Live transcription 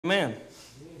Amen.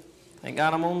 Thank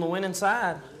God I'm on the winning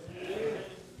side.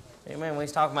 Amen. We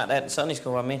was talking about that in Sunday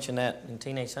school. I mentioned that in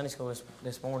teenage Sunday school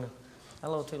this morning. A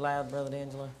little too loud, Brother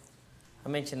D'Angelo. I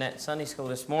mentioned that in Sunday school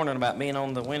this morning about being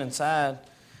on the winning side.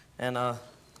 And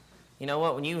you know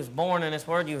what? When you was born in this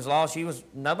world, you was lost.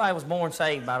 Nobody was born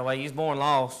saved, by the way. You was born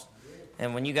lost.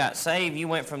 And when you got saved, you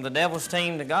went from the devil's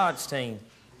team to God's team.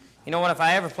 You know what?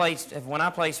 When I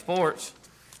played sports,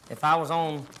 if I was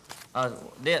on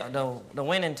the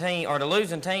winning team or the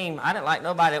losing team, I didn't like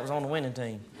nobody that was on the winning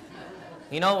team.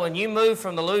 You know, when you move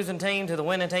from the losing team to the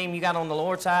winning team, you got on the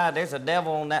Lord's side, there's a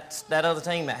devil on that other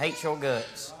team that hates your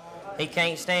guts. He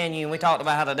can't stand you. And we talked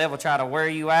about how the devil tried to wear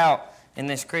you out in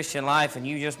this Christian life, and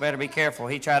you just better be careful.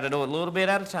 He tried to do it a little bit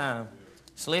at a time.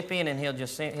 Slip in, and he'll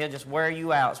just wear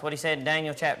you out. It's what he said in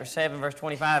Daniel chapter 7, verse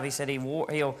 25. He said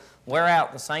he'll wear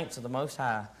out the saints of the Most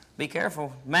High. Be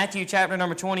careful. Matthew chapter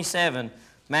number 27.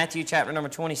 Matthew chapter number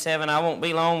 27. I won't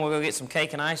be long. We'll go get some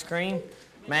cake and ice cream.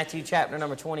 Matthew chapter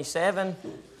number 27.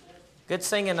 Good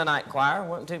singing tonight, choir.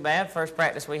 Wasn't too bad. First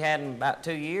practice we had in about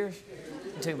 2 years.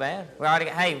 Wasn't too bad. We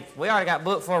already got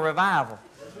booked for a revival.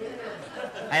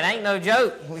 It ain't no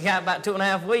joke. We got about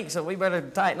 2.5 weeks, so we better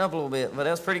tighten up a little bit. But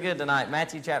that was pretty good tonight.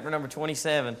 Matthew chapter number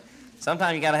 27.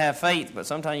 Sometimes you got to have faith, but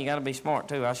sometimes you got to be smart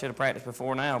too. I should have practiced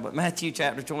before now. But Matthew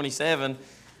chapter 27.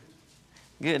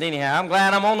 Good anyhow. I'm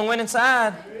glad I'm on the winning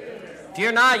side. If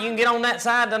you're not, you can get on that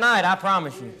side tonight, I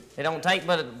promise you. It don't take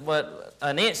but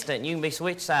an instant, and you can be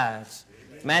switched sides.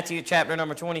 Matthew chapter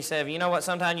number 27. You know what?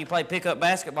 Sometimes you play pickup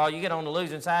basketball, you get on the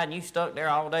losing side, and you stuck there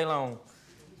all day long.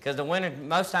 Because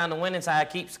most of the time the winning side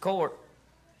keeps the court,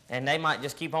 and they might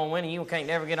just keep on winning. You can't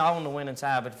never get on the winning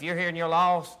side. But if you're here and you're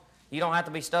lost, you don't have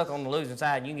to be stuck on the losing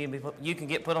side. You can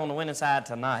get put on the winning side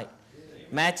tonight.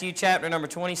 Matthew chapter number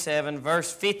 27,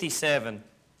 verse 57.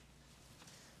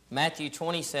 Matthew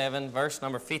 27, verse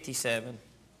number 57.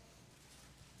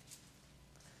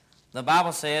 The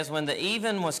Bible says, when the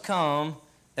even was come,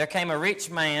 there came a rich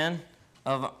man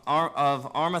of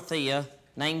Arimathea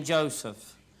named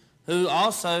Joseph, who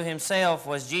also himself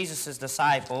was Jesus'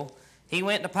 disciple. He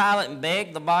went to Pilate and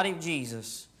begged the body of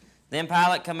Jesus. Then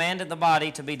Pilate commanded the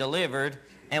body to be delivered,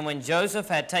 and when Joseph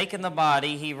had taken the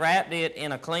body, he wrapped it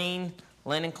in a clean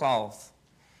linen cloth,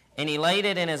 and he laid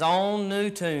it in his own new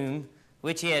tomb,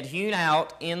 which he had hewn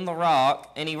out in the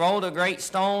rock, and he rolled a great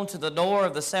stone to the door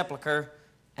of the sepulchre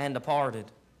and departed.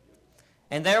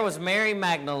 And there was Mary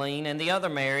Magdalene and the other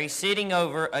Mary sitting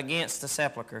over against the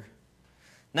sepulchre.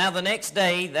 Now the next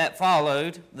day that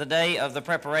followed, the day of the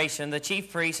preparation, the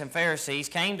chief priests and Pharisees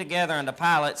came together unto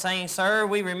Pilate, saying, Sir,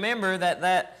 we remember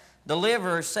that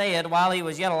deliverer said while he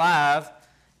was yet alive,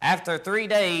 after 3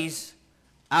 days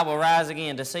I will rise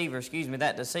again. Deceiver,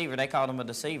 that deceiver, they called him a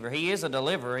deceiver. He is a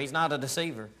deliverer, he's not a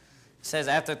deceiver. It says,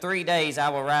 after 3 days I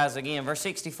will rise again. Verse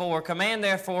 64, command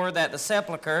therefore that the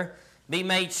sepulchre be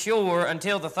made sure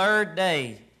until the 3rd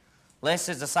day, lest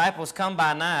his disciples come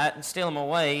by night and steal him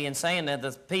away, and saying to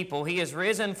the people, he is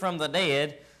risen from the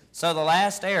dead, so the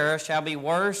last error shall be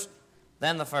worse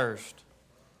than the first.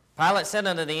 Pilate said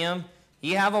unto them,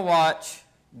 ye have a watch,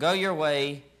 go your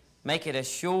way, make it as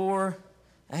sure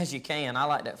as you can. I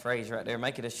like that phrase right there,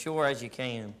 make it as sure as you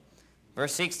can.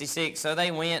 Verse 66, so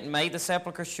they went and made the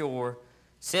sepulchre sure,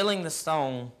 sealing the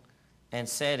stone and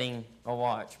setting a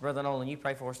watch. Brother Nolan, you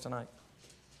pray for us tonight.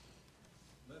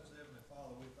 Blessed Heavenly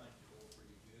Father, we thank you, Lord, for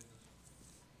your goodness.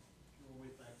 Lord,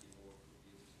 we thank you, Lord, for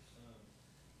giving us your Son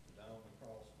to die on the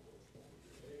cross for us, Lord,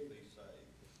 to be saved.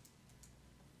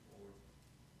 Lord,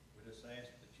 we just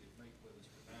ask that you'd meet with us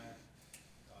tonight.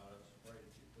 God, I just pray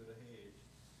that you put a hedge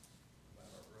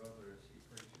about our brother as he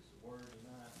preaches the word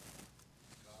tonight.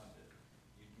 God, that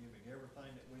you'd give him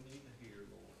everything that we need to hear,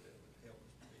 Lord, that would help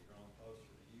us to be drawn closer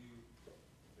to you, to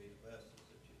be the vessels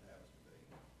that you'd have us to be.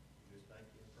 We just thank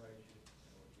you and praise you in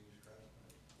Lord Jesus Christ's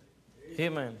name.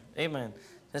 Amen. Amen.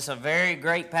 This is a very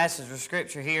great passage of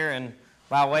Scripture here, and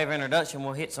by way of introduction,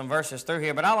 we'll hit some verses through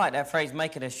here. But I like that phrase,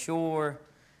 make it as sure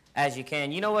as you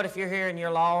can. You know what? If you're here and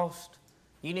you're lost,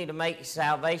 you need to make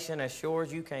salvation as sure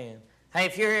as you can. Hey,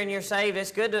 if you're here and you're saved,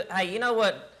 it's good to, hey, you know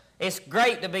what? It's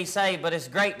great to be saved, but it's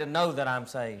great to know that I'm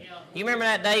saved. Yeah. You remember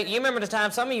that day? You remember the time,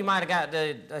 some of you might have got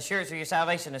the assurance of your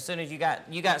salvation as soon as you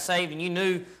got saved, and you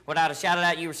knew without a shout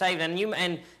out you were saved.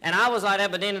 And I was like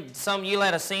that, but then you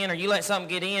let a sin or you let something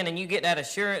get in, and you get that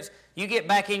assurance. You get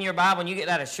back in your Bible and you get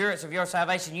that assurance of your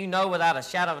salvation. You know without a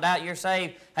shadow of a doubt you're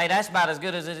saved. Hey, that's about as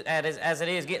good as it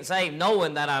is getting saved,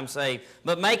 knowing that I'm saved.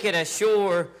 But make it as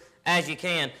sure as you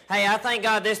can. Hey, I thank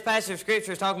God this passage of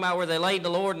Scripture is talking about where they laid the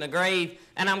Lord in the grave,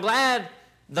 and I'm glad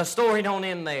the story don't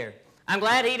end there. I'm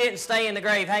glad he didn't stay in the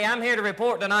grave. Hey, I'm here to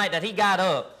report tonight that he got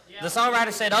up. The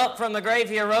songwriter said, up from the grave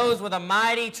he arose with a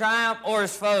mighty triumph o'er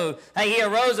his foe. Hey, he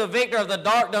arose a victor of the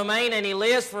dark domain, and he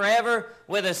lives forever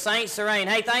with his saints to reign.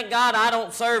 Hey, thank God I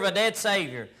don't serve a dead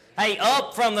Savior. Hey,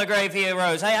 up from the grave he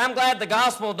arose. Hey, I'm glad the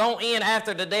gospel don't end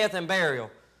after the death and burial.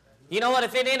 You know what?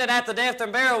 If it ended after death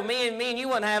and burial, me and you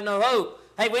wouldn't have no hope.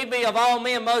 Hey, we'd be of all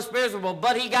men most miserable,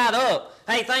 but he got up.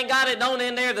 Hey, thank God it don't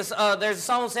end there. There's a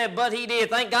song said, but he did.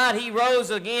 Thank God he rose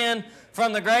again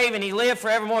from the grave and he lived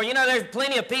forevermore. You know, there's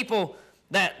plenty of people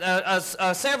that,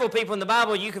 several people in the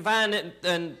Bible, you can find it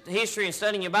in history and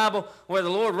studying your Bible, where the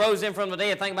Lord rose in from the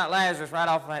dead. Think about Lazarus right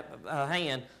off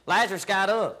hand. Lazarus got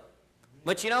up.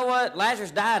 But you know what?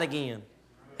 Lazarus died again.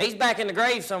 He's back in the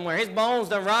grave somewhere. His bones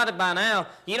done rotted by now.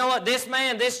 You know what? This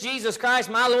man, this Jesus Christ,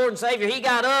 my Lord and Savior, he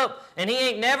got up and he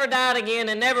ain't never died again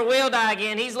and never will die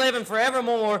again. He's living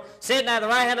forevermore, sitting at the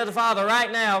right hand of the Father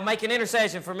right now, making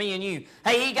intercession for me and you.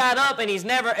 Hey, he got up and he's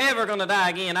never ever going to die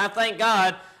again. I thank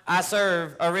God I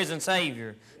serve a risen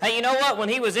Savior. Hey, you know what? When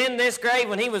he was in this grave,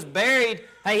 when he was buried,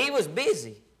 hey, he was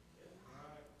busy.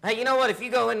 Hey, you know what? If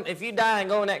you die and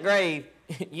go in that grave,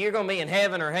 you're going to be in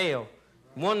heaven or hell.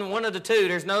 One of the two.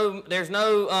 There's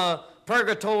no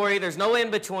purgatory. There's no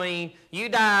in between. You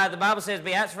die. The Bible says,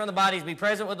 "Be absent from the bodies, be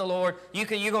present with the Lord." You're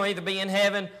going to either be in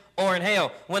heaven or in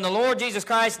hell. When the Lord Jesus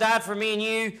Christ died for me and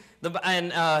you,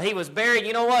 and he was buried,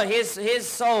 you know what? His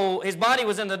soul, his body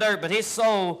was in the dirt, but his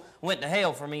soul went to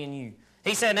hell for me and you.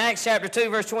 He said in Acts chapter 2,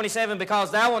 verse 27,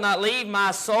 "Because thou wilt not leave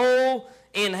my soul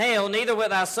in hell, neither wilt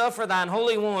thou suffer thine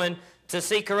Holy One to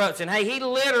see corruption." Hey, he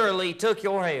literally took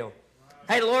your hell.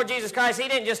 Hey, the Lord Jesus Christ, he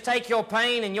didn't just take your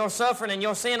pain and your suffering and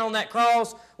your sin on that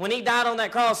cross. When he died on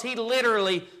that cross, he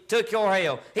literally took your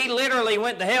hell. He literally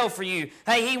went to hell for you.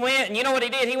 Hey, he went, and you know what he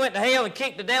did? He went to hell and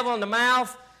kicked the devil in the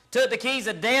mouth, took the keys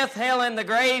of death, hell, and the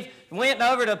grave, went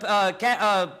over to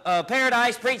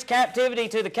paradise, preached captivity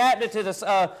to the captive, to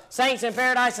the saints in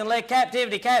paradise, and led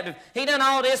captivity captive. He done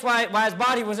all this while his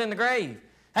body was in the grave.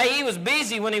 Hey, he was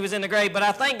busy when he was in the grave, but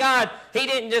I thank God he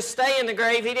didn't just stay in the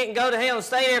grave. He didn't go to hell and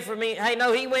stay there for me. Hey,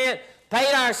 no, he went,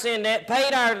 paid our sin debt,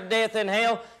 paid our death in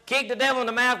hell, kicked the devil in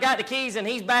the mouth, got the keys, and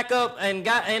he's back up and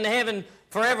got into heaven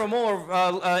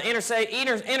forevermore,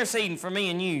 interceding for me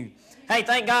and you. Hey,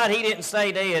 thank God he didn't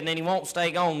stay dead, and he won't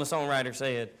stay gone, the songwriter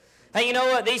said. Hey, you know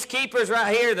what? These keepers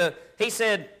right here, he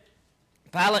said,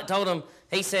 Pilate told him,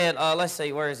 he said, let's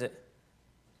see, where is it?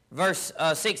 Verse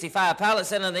 65, Pilate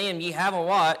said unto them, "Ye have a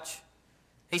watch."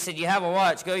 He said, "You have a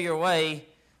watch, go your way,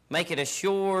 make it as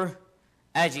sure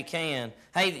as you can."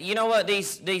 Hey, you know what?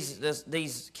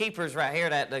 These keepers right here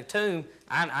at the tomb,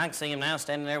 I can see them now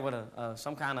standing there with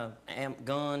some kind of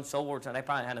gun, sword. They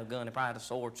probably had no gun. They probably had a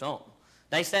sword, something.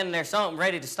 They standing there something,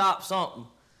 ready to stop something.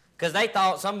 Because they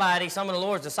thought some of the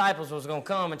Lord's disciples was going to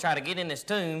come and try to get in this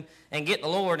tomb and get the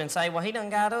Lord and say, well, he done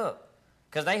got up.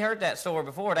 Because they heard that story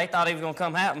before. They thought he was going to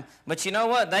come happen. But you know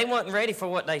what? They wasn't ready for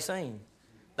what they seen.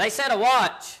 They set a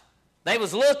watch. They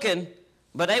was looking,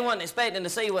 but they wasn't expecting to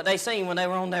see what they seen when they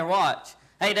were on their watch.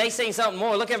 Hey, they seen something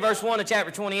more. Look at verse 1 of chapter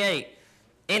 28.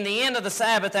 "In the end of the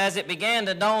Sabbath, as it began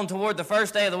to dawn toward the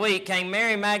first day of the week, came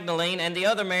Mary Magdalene and the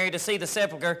other Mary to see the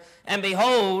sepulchre. And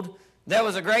behold, there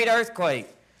was a great earthquake.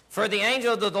 For the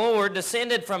angel of the Lord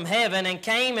descended from heaven and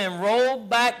came and rolled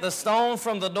back the stone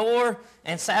from the door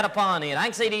and sat upon it." I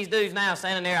can see these dudes now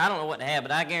standing there. I don't know what they had,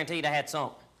 but I guarantee you they had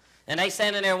something. And they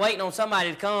standing there waiting on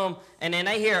somebody to come, and then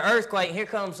they hear an earthquake. Here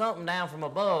comes something down from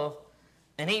above,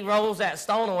 and he rolls that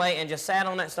stone away and just sat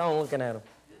on that stone looking at them.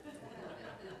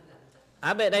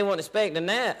 I bet they weren't expecting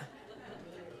that.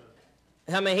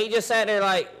 I mean, he just sat there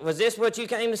like, was this what you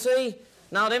came to see?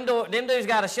 No, them dudes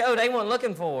got a show they weren't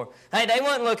looking for. Hey, they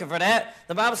weren't looking for that.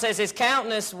 The Bible says his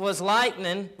countenance was like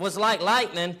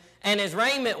lightning, and his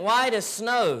raiment white as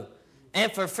snow.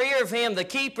 And for fear of him, the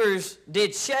keepers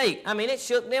did shake. I mean, it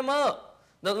shook them up.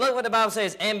 Look what the Bible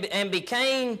says, and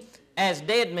became as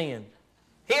dead men.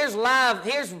 Here's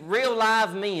real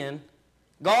live men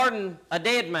guarding a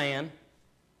dead man.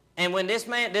 And when the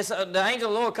angel of the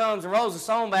Lord comes and rolls the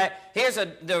stone back,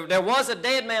 there was a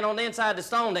dead man on the inside of the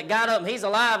stone that got up, and he's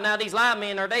alive now. These live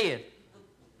men are dead.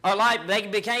 Or like they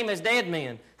became as dead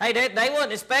men. Hey, they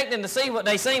wasn't expecting to see what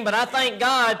they seen, but I thank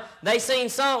God they seen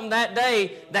something that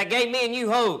day that gave me and you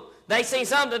hope. They seen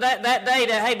something that day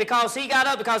that, hey, because he got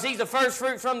up, because he's the first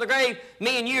fruit from the grave,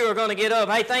 me and you are going to get up.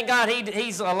 Hey, thank God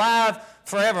he's alive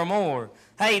forevermore.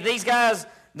 Hey, these guys,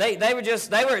 they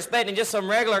were expecting just some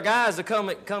regular guys to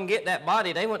come get that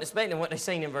body. They weren't expecting what they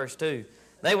seen in verse 2.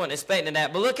 They weren't expecting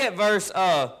that. But look at verse,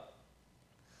 I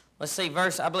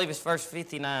believe it's verse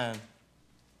 59.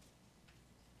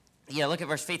 Yeah, look at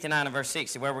verse 59 and verse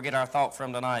 60, where we get our thought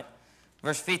from tonight.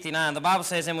 Verse 59, the Bible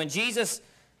says, and when Jesus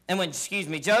And when,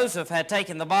 Joseph had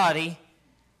taken the body,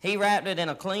 he wrapped it in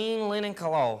a clean linen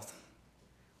cloth.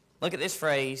 Look at this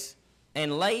phrase,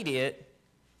 and laid it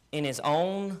in his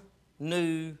own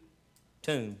new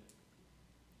tomb.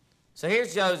 So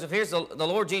here's Joseph, here's the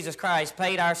Lord Jesus Christ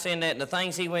paid our sin debt, and the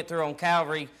things he went through on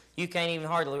Calvary, you can't even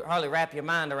hardly wrap your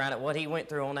mind around it, what he went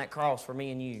through on that cross for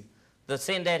me and you. The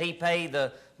sin debt he paid,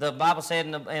 the Bible said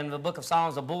in the book of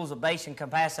Psalms, the bulls of Bashan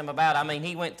compassed him about. I mean,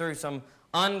 he went through some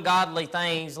ungodly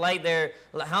things, laid there,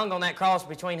 hung on that cross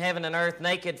between heaven and earth,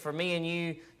 naked for me and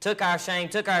you, took our shame,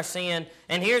 took our sin,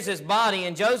 and here's his body.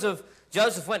 And Joseph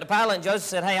went to Pilate, and Joseph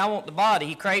said, hey, I want the body.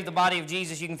 He craved the body of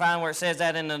Jesus. You can find where it says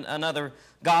that in another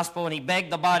gospel, and he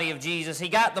begged the body of Jesus. He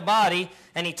got the body,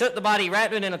 and he took the body,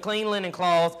 wrapped it in a clean linen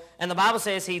cloth, and the Bible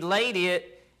says he laid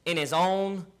it in his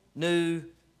own new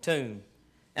tomb.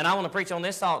 And I want to preach on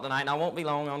this thought tonight, and I won't be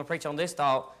long. I want to preach on this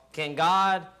thought. Can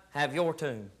God have your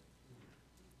tomb?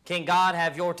 Can God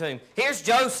have your tomb? Here's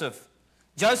Joseph.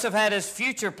 Joseph had his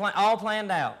future all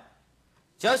planned out.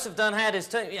 Joseph done had his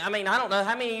tomb. I mean, I don't know.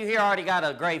 How many of you here already got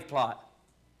a grave plot?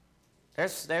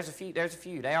 There's a few.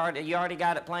 You already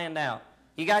got it planned out.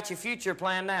 You got your future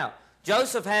planned out.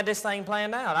 Joseph had this thing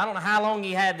planned out. I don't know how long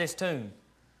he had this tomb,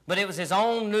 but it was his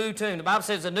own new tomb. The Bible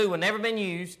says it's a new one, never been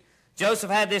used.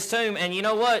 Joseph had this tomb, and you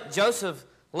know what? Joseph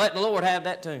let the Lord have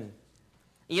that tomb.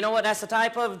 You know what that's the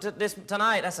type of this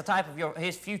tonight? That's the type of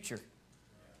his future.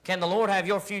 Can the Lord have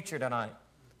your future tonight?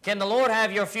 Can the Lord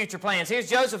have your future plans? Here's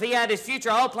Joseph. He had his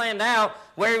future all planned out,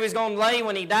 where he was going to lay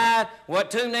when he died, what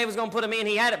tomb they was going to put him in.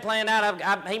 He had it planned out.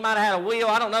 He might have had a will.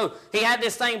 I don't know. He had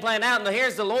this thing planned out, and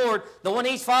here's the Lord, the one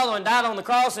he's following, died on the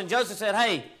cross, and Joseph said,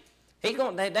 hey, they're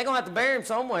going to have to bury him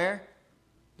somewhere.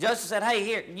 Joseph said, hey,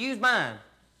 here, use mine.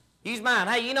 Use mine.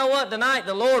 Hey, you know what? Tonight,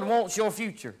 the Lord wants your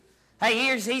future.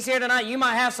 Hey, he's here tonight. You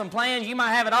might have some plans. You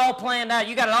might have it all planned out.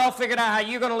 You got it all figured out how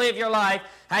you're going to live your life,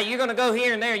 how you're going to go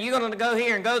here and there. You're going to go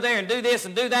here and go there and do this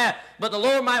and do that. But the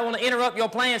Lord might want to interrupt your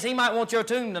plans. He might want your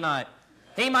tomb tonight.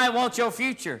 He might want your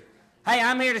future. Hey,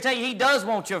 I'm here to tell you, he does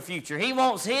want your future. He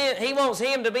wants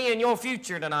him to be in your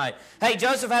future tonight. Hey,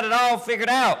 Joseph had it all figured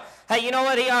out. Hey, you know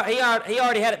what? He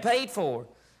already had it paid for.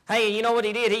 Hey, you know what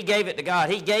he did? He gave it to God.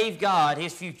 He gave God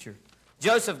his future.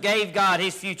 Joseph gave God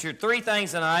his future. Three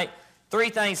things tonight.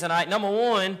 Number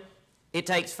one, it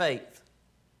takes faith.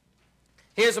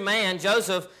 Here's a man,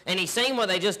 Joseph, and he's seen what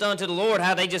they just done to the Lord,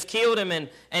 how they just killed him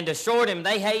and destroyed him.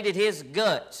 They hated his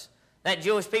guts. That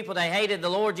Jewish people, they hated the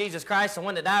Lord Jesus Christ, the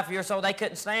one that died for your soul. They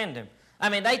couldn't stand him. I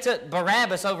mean, they took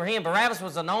Barabbas over him. Barabbas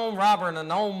was a known robber and a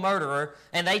known murderer,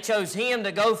 and they chose him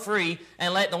to go free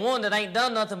and let the one that ain't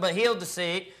done nothing but healed the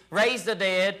sick, raised the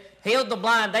dead, healed the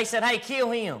blind. They said, hey,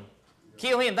 kill him.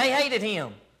 Kill him. They hated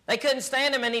him. They couldn't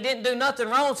stand him, and he didn't do nothing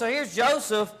wrong. So here's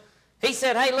Joseph. He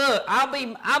said, hey, look,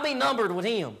 I'll be numbered with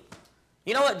him.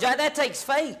 You know what? That takes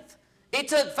faith. It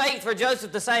took faith for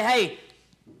Joseph to say, hey,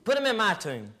 put him in my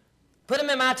tomb. Put him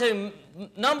in my tomb.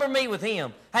 Number me with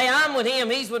him. Hey, I'm with him.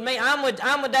 He's with me. I'm with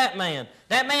that man.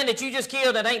 That man that you just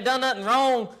killed that ain't done nothing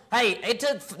wrong. Hey,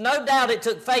 no doubt it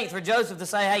took faith for Joseph to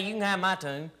say, hey, you can have my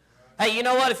tomb. Hey, you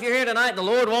know what? If you're here tonight, the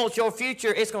Lord wants your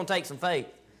future. It's going to take some faith.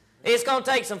 It's going to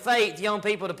take some faith, young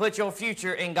people, to put your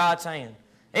future in God's hand.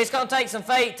 It's going to take some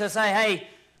faith to say, hey,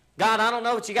 God, I don't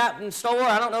know what you got in store.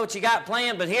 I don't know what you got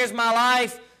planned, but here's my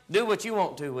life. Do what you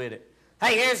want to with it.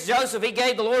 Hey, here's Joseph. He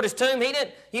gave the Lord his tomb. He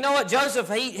didn't. You know what, Joseph,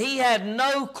 he had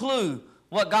no clue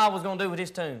what God was going to do with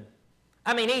his tomb.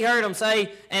 I mean, he heard him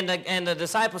say, and the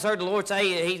disciples heard the Lord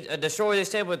say, he'd destroy this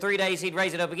temple in 3 days, he'd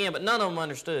raise it up again, but none of them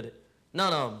understood it.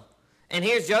 None of them. And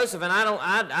here's Joseph, and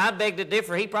I beg to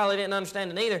differ. He probably didn't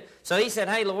understand it either. So he said,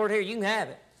 hey, Lord, here, you can have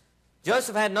it.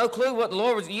 Joseph had no clue what the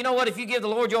Lord was. You know what? If you give the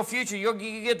Lord your future, you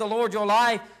give the Lord your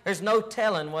life, there's no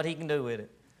telling what he can do with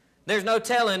it. There's no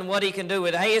telling what he can do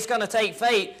with it. Hey, it's going to take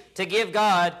faith to give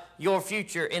God your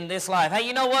future in this life. Hey,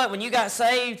 you know what? When you got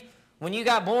saved, when you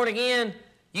got born again,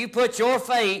 you put your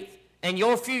faith and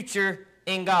your future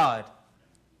in God.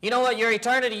 You know what? Your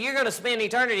eternity, you're going to spend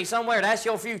eternity somewhere. That's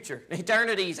your future.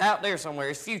 Eternity's out there somewhere.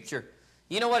 It's future.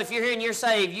 You know what? If you're here and you're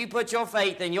saved, you put your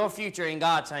faith and your future in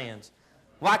God's hands.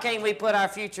 Why can't we put our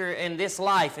future in this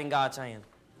life in God's hand?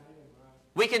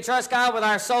 We can trust God with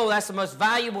our soul. That's the most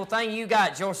valuable thing you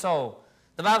got, your soul.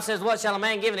 The Bible says, what shall a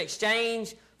man give in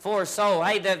exchange for a soul?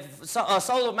 Hey, a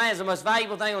soul of man is the most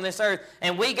valuable thing on this earth.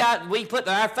 And we put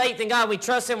our faith in God. We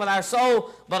trust him with our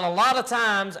soul. But a lot of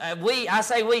times, I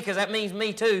say we because that means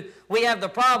me too, we have the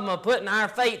problem of putting our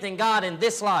faith in God in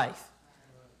this life.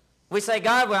 We say,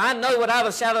 God, well, I know without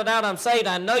a shadow of doubt I'm saved.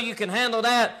 I know you can handle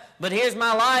that. But here's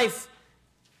my life.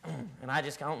 And I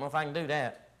don't know if I can do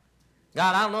that.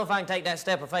 God, I don't know if I can take that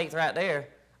step of faith right there.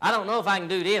 I don't know if I can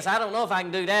do this. I don't know if I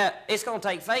can do that. It's going to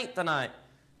take faith tonight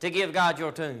to give God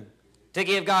your tune, to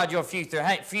give God your future.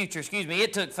 Hey,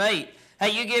 it took faith.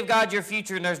 Hey, you give God your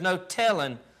future and there's no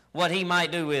telling what he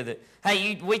might do with it.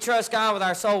 Hey, we trust God with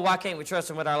our soul. Why can't we trust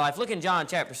him with our life? Look in John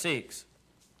chapter 6.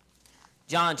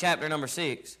 John chapter number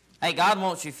 6. Hey, God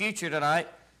wants your future tonight.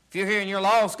 If you're here and you're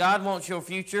lost, God wants your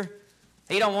future.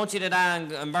 He don't want you to die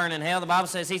and burn in hell. The Bible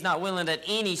says he's not willing that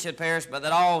any should perish, but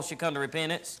that all should come to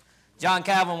repentance. John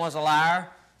Calvin was a liar.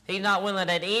 He's not willing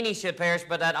that any should perish,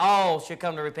 but that all should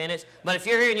come to repentance. But if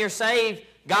you're here and you're saved,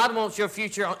 God wants your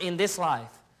future in this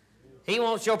life. He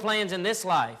wants your plans in this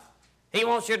life. He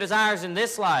wants your desires in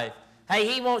this life. Hey,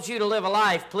 he wants you to live a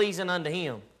life pleasing unto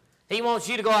him. He wants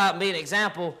you to go out and be an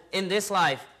example in this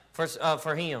life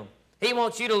for him. He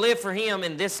wants you to live for him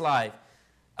in this life.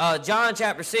 John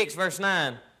chapter 6, verse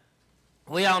 9.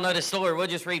 We all know this story. We'll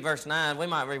just read verse 9. We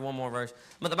might read one more verse.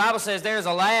 But the Bible says, there is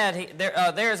a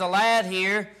lad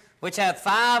here which hath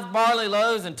 5 barley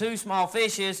loaves and 2 small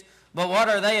fishes, but what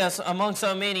are they among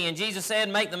so many? And Jesus said,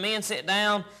 make the men sit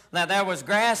down. Now there was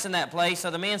grass in that place, so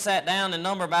the men sat down and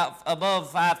number about above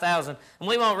 5,000. And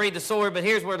we won't read the story, but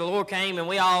here's where the Lord came,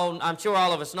 and I'm sure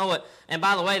all of us know it. And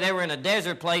by the way, they were in a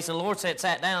desert place, and the Lord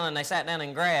sat down, and they sat down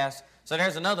in grass. So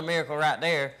there's another miracle right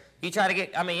there. You try to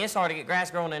get, it's hard to get grass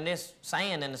growing in this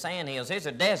sand in the sand hills. Here's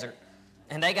a desert.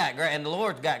 And they got grass, and the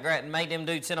Lord got grass and made them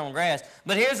dudes sit on grass.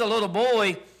 But here's a little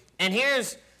boy, and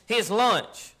here's his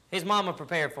lunch. His mama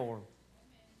prepared for him.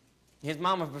 His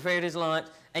mama prepared his lunch.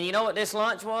 And you know what this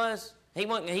lunch was? He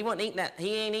wasn't eating that.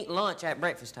 He ain't eating lunch at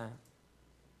breakfast time.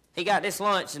 He got this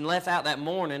lunch and left out that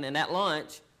morning, and that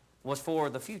lunch was for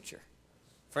the future,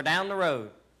 for down the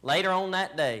road, later on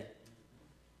that day.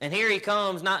 And here he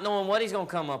comes, not knowing what he's going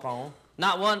to come up on,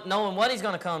 not knowing what he's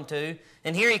going to come to.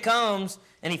 And here he comes,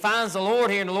 and he finds the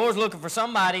Lord here, and the Lord's looking for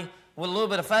somebody with a little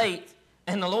bit of faith.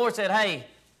 And the Lord said, hey,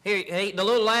 the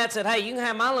little lad said, hey, you can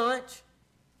have my lunch.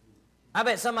 I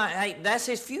bet somebody, hey, that's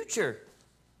his future.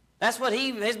 That's what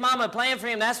his mama planned for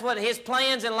him. That's what his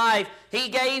plans in life. He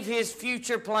gave his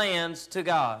future plans to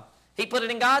God. He put it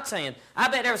in God's hand. I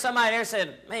bet there was somebody there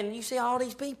said, man, you see all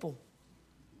these people.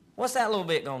 What's that little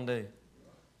bit going to do?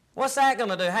 What's that going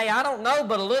to do? Hey, I don't know,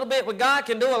 but a little bit with God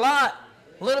can do a lot.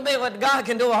 A little bit with God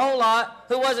can do a whole lot.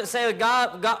 Who was it said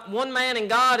God, one man in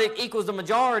God equals the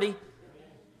majority?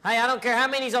 Hey, I don't care how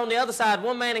many's on the other side.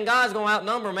 One man in God's going to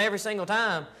outnumber them every single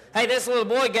time. Hey, this little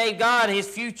boy gave God his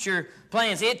future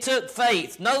plans. It took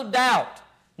faith, no doubt.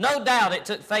 No doubt it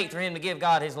took faith for him to give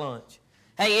God his lunch.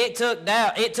 Hey, it took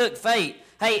doubt. It took faith.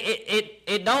 Hey,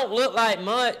 it don't look like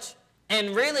much.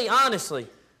 And really, honestly,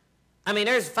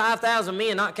 there's 5,000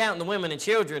 men, not counting the women and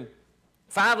children.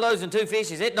 5 loaves and 2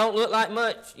 fishes. It don't look like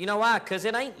much. You know why? Because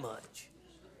it ain't much.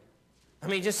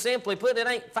 Just simply put, it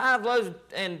ain't 5 loaves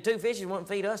and 2 fishes wouldn't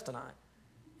feed us tonight.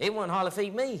 It wouldn't hardly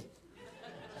feed me.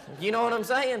 You know what I'm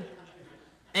saying?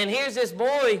 And here's this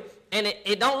boy, and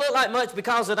it don't look like much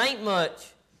because it ain't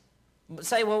much. But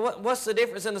say, well, what's the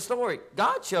difference in the story?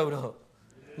 God showed up.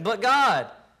 But God,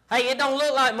 hey, it don't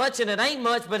look like much and it ain't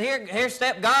much, but here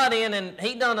stepped God in, and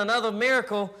he done another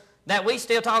miracle that we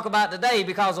still talk about today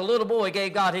because a little boy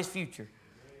gave God his future.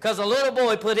 Because a little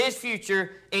boy put his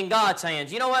future in God's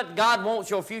hands. You know what? God wants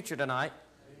your future tonight.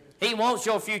 He wants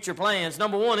your future plans.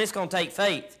 Number 1, it's going to take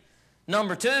faith.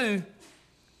 Number 2,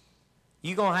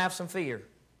 you're going to have some fear.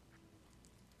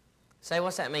 Say,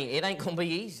 what's that mean? It ain't going to be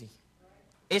easy.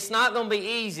 It's not going to be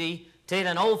easy to hit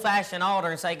an old-fashioned altar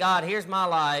and say, God, here's my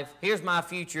life, here's my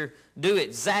future, do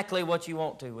exactly what you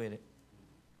want to with it.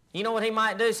 You know what he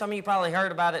might do? Some of you probably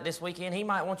heard about it this weekend. He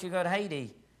might want you to go to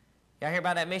Haiti. Y'all hear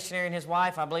about that missionary and his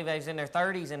wife? I believe they was in their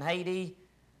 30s in Haiti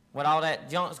with all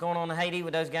that junk's going on in Haiti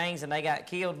with those gangs, and they got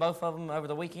killed, both of them, over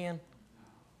the weekend.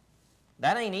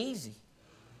 That ain't easy.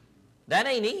 That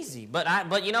ain't easy.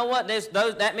 But you know what?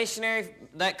 That missionary,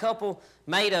 that couple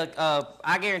made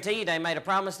I guarantee you they made a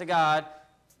promise to God.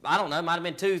 I don't know, it might have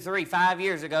been 2, 3, 5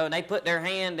 years ago, and they put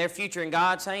their future in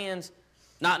God's hands,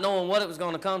 not knowing what it was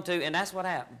going to come to, and that's what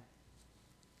happened.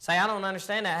 Say, I don't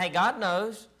understand that. Hey, God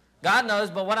knows. God knows,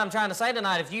 but what I'm trying to say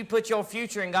tonight, if you put your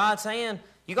future in God's hand,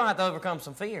 you're going to have to overcome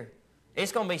some fear.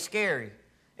 It's going to be scary.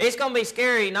 It's going to be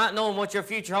scary not knowing what your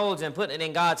future holds and putting it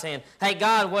in God's hand. Hey,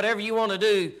 God, whatever you want to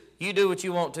do, you do what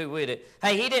you want to with it.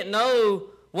 Hey, he didn't know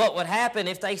what would happen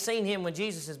if they seen him with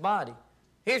Jesus' body.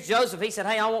 Here's Joseph. He said,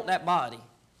 hey, I want that body.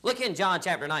 Look in John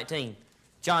chapter 19.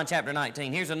 John chapter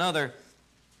 19. Here's another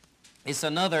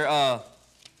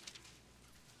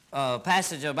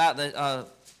passage about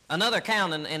another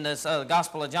account in this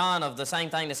Gospel of John of the same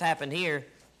thing that's happened here.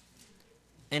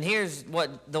 And here's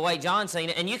the way John seen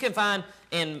it. And you can find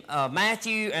in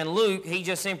Matthew and Luke, he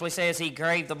just simply says he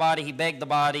craved the body, he begged the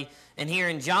body. And here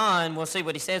in John, we'll see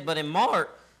what he says. But in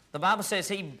Mark, the Bible says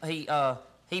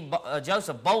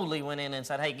Joseph boldly went in and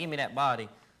said, hey, give me that body.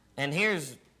 And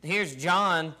here's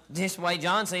John, this way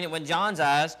John seen it with John's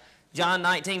eyes. John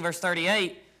 19, verse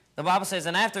 38, the Bible says,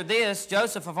 and after this,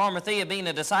 Joseph of Arimathea, being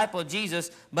a disciple of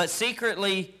Jesus, but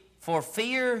secretly for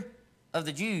fear of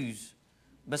the Jews,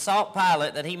 besought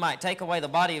Pilate that he might take away the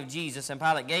body of Jesus, and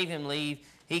Pilate gave him leave.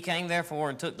 He came therefore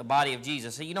and took the body of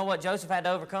Jesus. So you know what Joseph had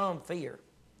to overcome? Fear.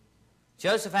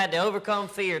 Joseph had to overcome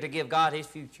fear to give God his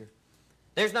future.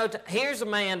 Here's a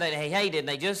man that they hated and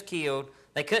they just killed.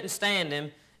 They couldn't stand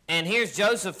him. And here's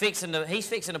Joseph he's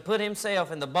fixing to put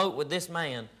himself in the boat with this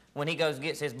man when he goes and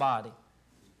gets his body.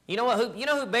 You know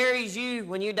who buries you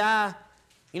when you die?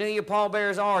 You know who your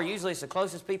pallbearers are? Usually it's the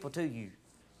closest people to you.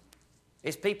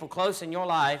 It's people close in your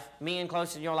life, men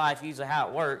close in your life, usually how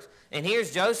it works. And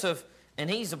here's Joseph, and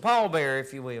he's the pallbearer,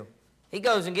 if you will. He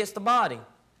goes and gets the body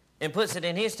and puts it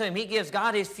in his tomb. He gives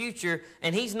God his future,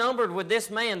 and he's numbered with this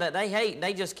man that they hate and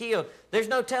they just killed. There's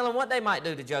no telling what they might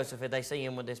do to Joseph if they see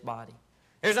him with this body.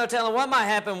 There's no telling what might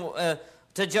happen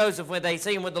to Joseph when they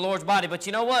see him with the Lord's body. But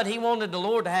you know what? He wanted the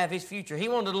Lord to have his future. He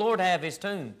wanted the Lord to have his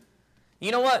tomb.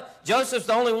 You know what? Joseph's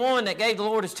the only one that gave the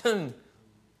Lord his tomb.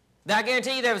 Now, I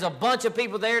guarantee you there was a bunch of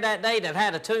people there that day that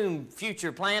had a tomb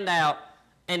future planned out,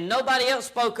 and nobody else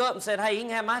spoke up and said, hey, you can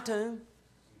have my tomb.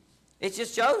 It's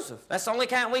just Joseph. That's the only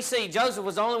kind we see. Joseph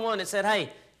was the only one that said, hey,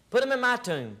 put him in my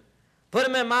tomb. Put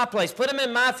him in my place. Put him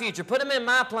in my future. Put him in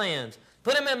my plans.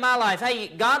 Put him in my life. Hey,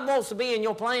 God wants to be in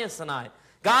your plans tonight.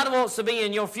 God wants to be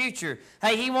in your future.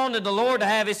 Hey, he wanted the Lord to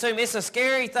have his tomb. It's a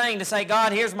scary thing to say,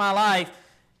 God, here's my life.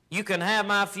 You can have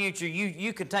my future.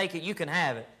 You can take it. You can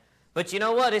have it. But you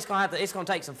know what? It's going to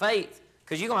take some faith,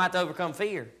 because you're going to have to overcome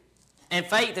fear. And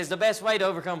faith is the best way to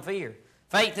overcome fear.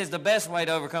 Faith is the best way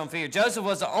to overcome fear. Joseph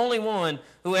was the only one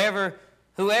who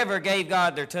ever gave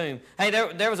God their tomb. Hey,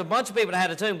 there was a bunch of people that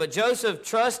had a tomb, but Joseph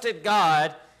trusted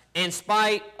God in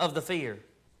spite of the fear.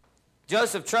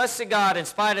 Joseph trusted God in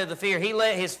spite of the fear. He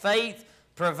let his faith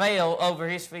prevail over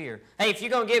his fear. Hey, if you're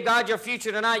going to give God your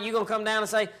future tonight, you're going to come down and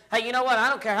say, hey, you know what? I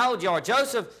don't care how old you are.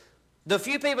 Joseph, the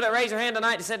few people that raised their hand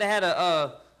tonight that said they had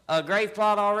a grave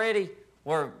plot already,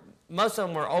 most of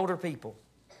them were older people.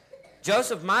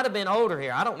 Joseph might have been older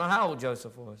here. I don't know how old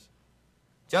Joseph was.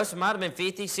 Joseph might have been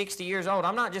 50, 60 years old.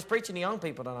 I'm not just preaching to young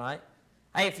people tonight.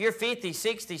 Hey, if you're 50,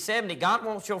 60, 70, God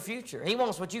wants your future. He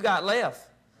wants what you got left.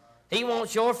 He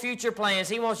wants your future plans.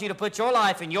 He wants you to put your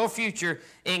life and your future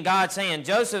in God's hand.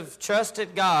 Joseph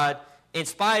trusted God in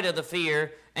spite of the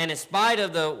fear and in spite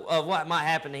of what might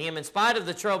happen to him. In spite of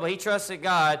the trouble, he trusted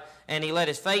God and he let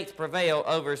his faith prevail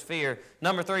over his fear.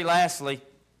 Number 3, lastly,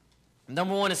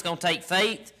 number 1, it's going to take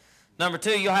faith. Number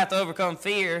 2, you'll have to overcome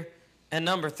fear. And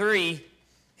number 3,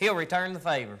 he'll return the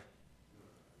favor.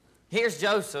 Here's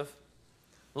Joseph.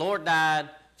 Lord died.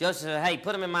 Joseph said, hey,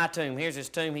 put him in my tomb. Here's his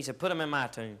tomb. He said, put him in my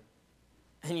tomb.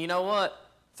 And you know what?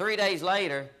 3 days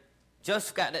later,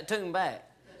 Joseph got that tomb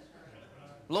back.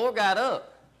 Lord got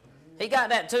up. He got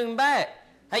that tomb back.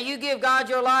 Hey, you give God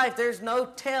your life, there's no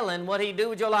telling what he'd do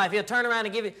with your life. He'll turn around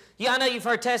and give it. Yeah, I know you've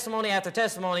heard testimony after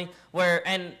testimony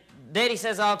and Daddy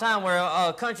says all the time, where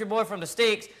a country boy from the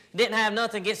sticks didn't have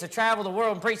nothing, gets to travel the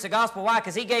world and preach the gospel. Why?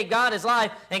 Because he gave God his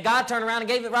life, and God turned around and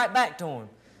gave it right back to him.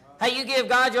 Hey, you give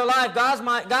God your life, God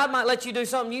might let you do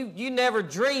something you never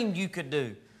dreamed you could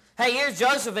do. Hey, here's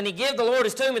Joseph, and he gave the Lord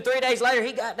his tomb, and 3 days later,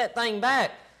 he got that thing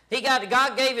back.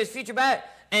 God gave his future back,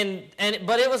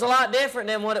 but it was a lot different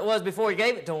than what it was before he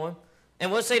gave it to him. And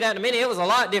we'll see that in a minute. It was a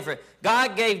lot different.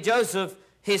 God gave Joseph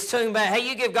his tomb back. Hey,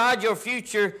 you give God your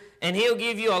future, and he'll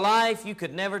give you a life you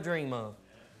could never dream of.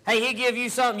 Hey, he'll give you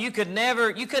something you couldn't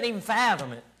even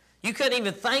fathom it. You couldn't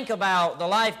even think about the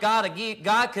life God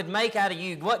could make out of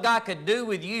you, what God could do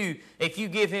with you if you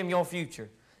give him your future,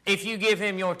 if you give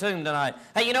him your tomb tonight.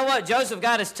 Hey, you know what? Joseph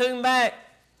got his tomb back,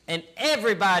 and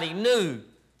everybody knew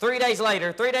 3 days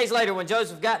later when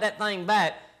Joseph got that thing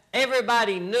back,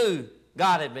 everybody knew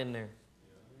God had been there.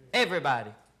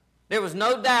 Everybody. There was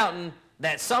no doubting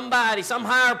that somebody, some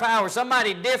higher power,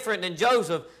 somebody different than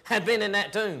Joseph had been in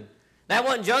that tomb. That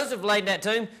wasn't Joseph laid in that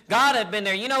tomb. God had been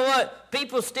there. You know what?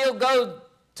 People still go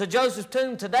to Joseph's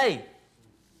tomb today.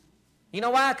 You know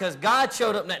why? Because God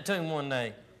showed up in that tomb one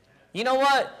day. You know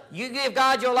what? You give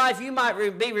God your life, you might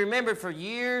be remembered for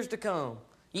years to come.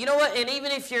 You know what? And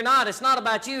even if you're not, it's not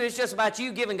about you. It's just about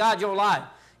you giving God your life,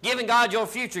 giving God your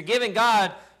future, giving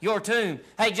God your tomb.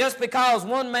 Hey, just because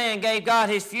one man gave God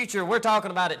his future, we're talking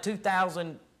about it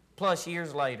 2,000 plus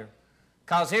years later.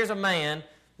 Because here's a man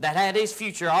that had his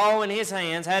future all in his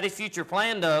hands, had his future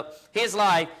planned up, his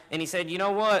life, and he said, you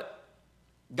know what?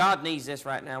 God needs this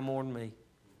right now more than me.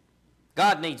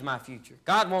 God needs my future.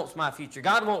 God wants my future.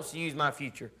 God wants to use my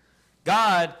future.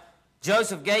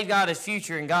 Joseph gave God his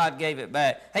future, and God gave it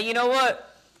back. Hey, you know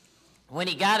what? When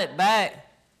he got it back,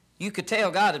 you could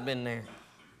tell God had been there.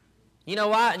 You know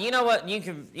why? You know what? You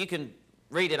can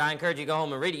read it. I encourage you to go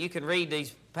home and read it. You can read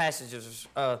these passages,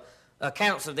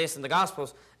 accounts of this in the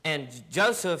Gospels. And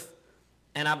Joseph,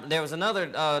 and there was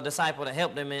another disciple that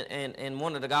helped him in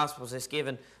one of the Gospels that's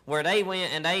given, where they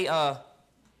went and they,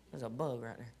 there's a bug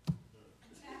right there.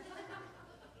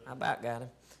 I about got him.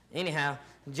 Anyhow,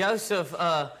 Joseph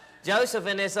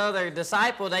and this other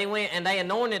disciple, they went and they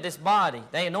anointed this body.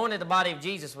 They anointed the body of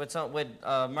Jesus with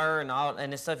myrrh and all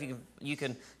and this stuff. You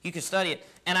can study it.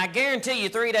 And I guarantee you,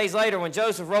 3 days later, when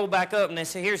Joseph rolled back up and they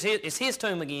said, it's his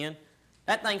tomb again,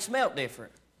 that thing smelled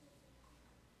different.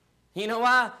 You know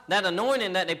why? That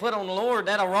anointing that they put on the Lord,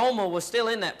 that aroma was still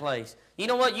in that place. You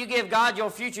know what? You give God your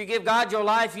future, you give God your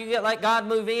life, you let God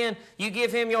move in, you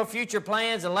give him your future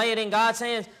plans and lay it in God's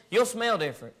hands, you'll smell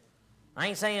different. I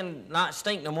ain't saying not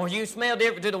stink no more. You smell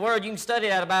different to the world. You can study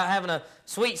that about having a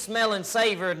sweet smelling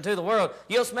savor to the world.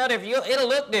 You'll smell different. It'll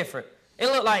look different.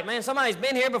 It'll look like, man, somebody's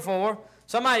been here before.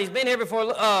 Somebody's been here before.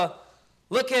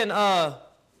 Look in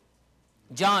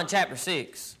John chapter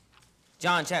 6.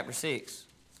 John chapter 6.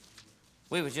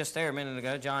 We was just there a minute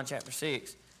ago, John chapter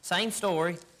 6. Same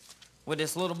story with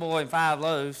this little boy and 5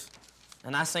 loaves.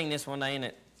 And I seen this one day and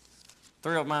it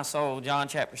thrilled my soul, John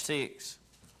chapter 6.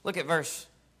 Look at verse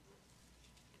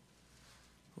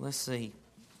 12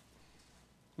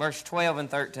 and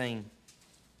 13.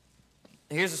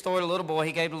 Here's the story of the little boy.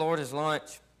 He gave the Lord his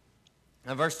lunch.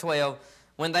 And verse 12,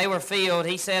 when they were filled,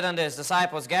 he said unto his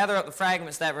disciples, gather up the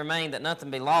fragments that remain, that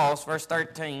nothing be lost. Verse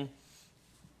 13,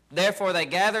 therefore they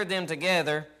gathered them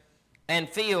together and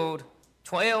filled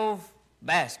 12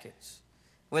 baskets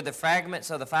with the fragments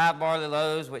of the 5 barley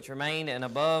loaves which remained, and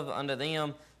above unto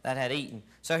them that had eaten.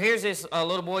 So here's this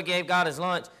little boy gave God his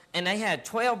lunch, and they had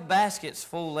 12 baskets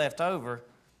full left over.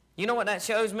 You know what that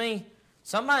shows me?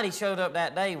 Somebody showed up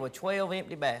that day with 12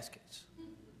 empty baskets.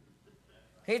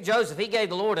 Here's Joseph. He gave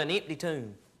the Lord an empty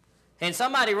tomb. And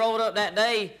somebody rolled up that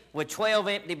day with 12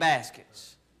 empty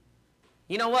baskets.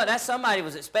 You know what? That somebody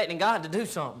was expecting God to do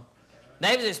something.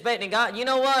 They was expecting God. You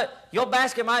know what? Your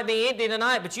basket might be empty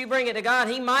tonight, but you bring it to God,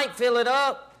 he might fill it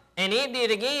up and empty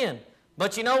it again.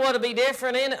 But you know what will be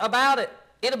different about it?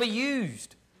 It'll be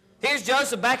used. Here's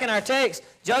Joseph back in our text.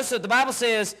 Joseph, the Bible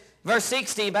says, verse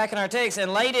 60 back in our text,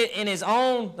 and laid it in his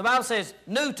own, the Bible says,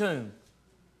 new tomb.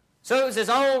 So it was his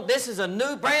own, this is a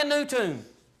new, brand new tomb.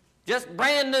 Just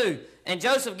brand new. And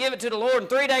Joseph gave it to the Lord, and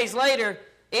 3 days later,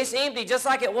 it's empty just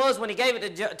like it was when he gave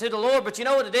it to the Lord. But you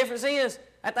know what the difference is?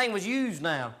 That thing was used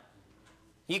now.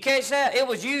 You catch that? It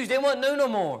was used. It wasn't new no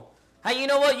more. Hey, you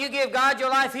know what? You give God your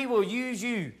life, he will use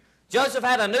you. Joseph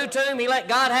had a new tomb. He let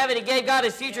God have it. He gave God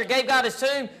his future, gave God his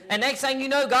tomb. And next thing you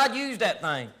know, God used that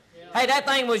thing. Yeah. Hey, that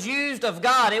thing was used of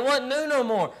God. It wasn't new no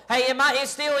more. Hey,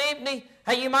 it's still empty.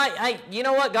 Hey, you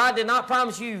know what? God did not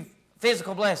promise you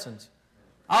physical blessings.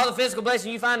 All the physical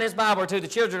blessings you find in this Bible are to the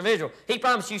children of Israel. He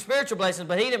promised you spiritual blessings,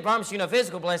 but he didn't promise you no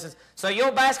physical blessings. So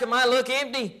your basket might look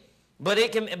empty, but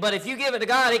if you give it to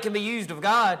God, it can be used of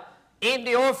God.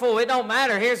 Empty or full, it don't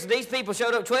matter. These people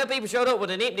showed up, 12 people showed up with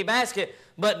an empty basket,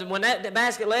 but when that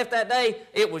basket left that day,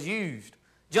 it was used.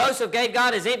 Joseph gave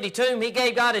God his empty tomb. He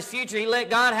gave God his future. He let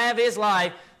God have his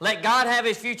life, let God have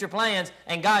his future plans,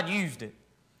 and God used it.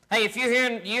 Hey, if you're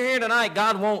here tonight,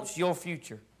 God wants your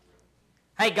future.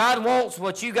 Hey, God wants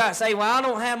what you got. Say, well, I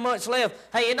don't have much left.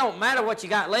 Hey, it don't matter what you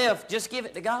got left. Just give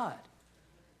it to God.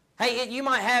 Hey, you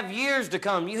might have years to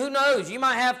come. Who knows? You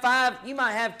might have 5, you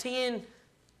might have 10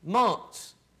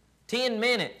 months, 10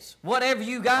 minutes, whatever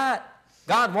you got,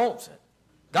 God wants it.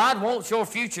 God wants your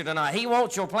future tonight. He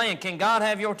wants your plan. Can God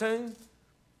have your tomb?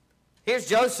 Here's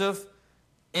Joseph,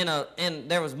 and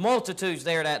there was multitudes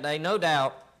there that day, no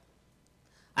doubt.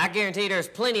 I guarantee there's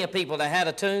plenty of people that had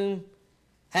a tomb,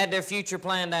 had their future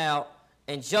planned out,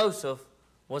 and Joseph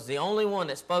was the only one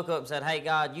that spoke up and said, hey,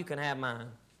 God, you can have mine.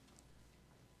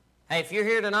 Hey, if you're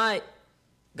here tonight,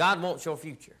 God wants your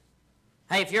future.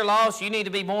 Hey, if you're lost, you need to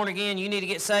be born again. You need to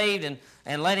get saved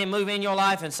and let him move in your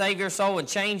life and save your soul and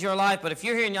change your life. But if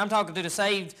you're here, and I'm talking to the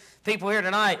saved people here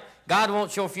tonight, God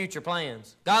wants your future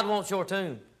plans. God wants your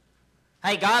tomb.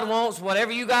 Hey, God wants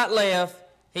whatever you got left,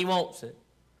 he wants it.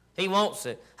 He wants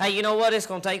it. Hey, you know what? It's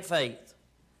going to take faith.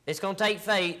 It's going to take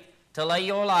faith to lay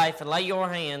your life and lay your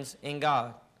hands in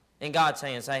God, in God's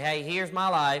hands. Say, hey, here's my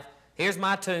life. Here's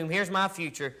my tomb. Here's my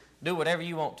future. Do whatever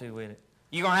you want to with it.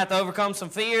 You're going to have to overcome some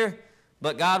fear.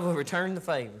 but God will return the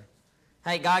favor.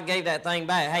 Hey, God gave that thing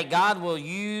back. Hey, God will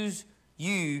use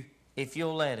you if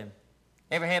you'll let Him.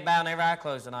 Every head bowed and every eye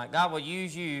closed tonight. God will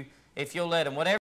use you if you'll let Him. Whatever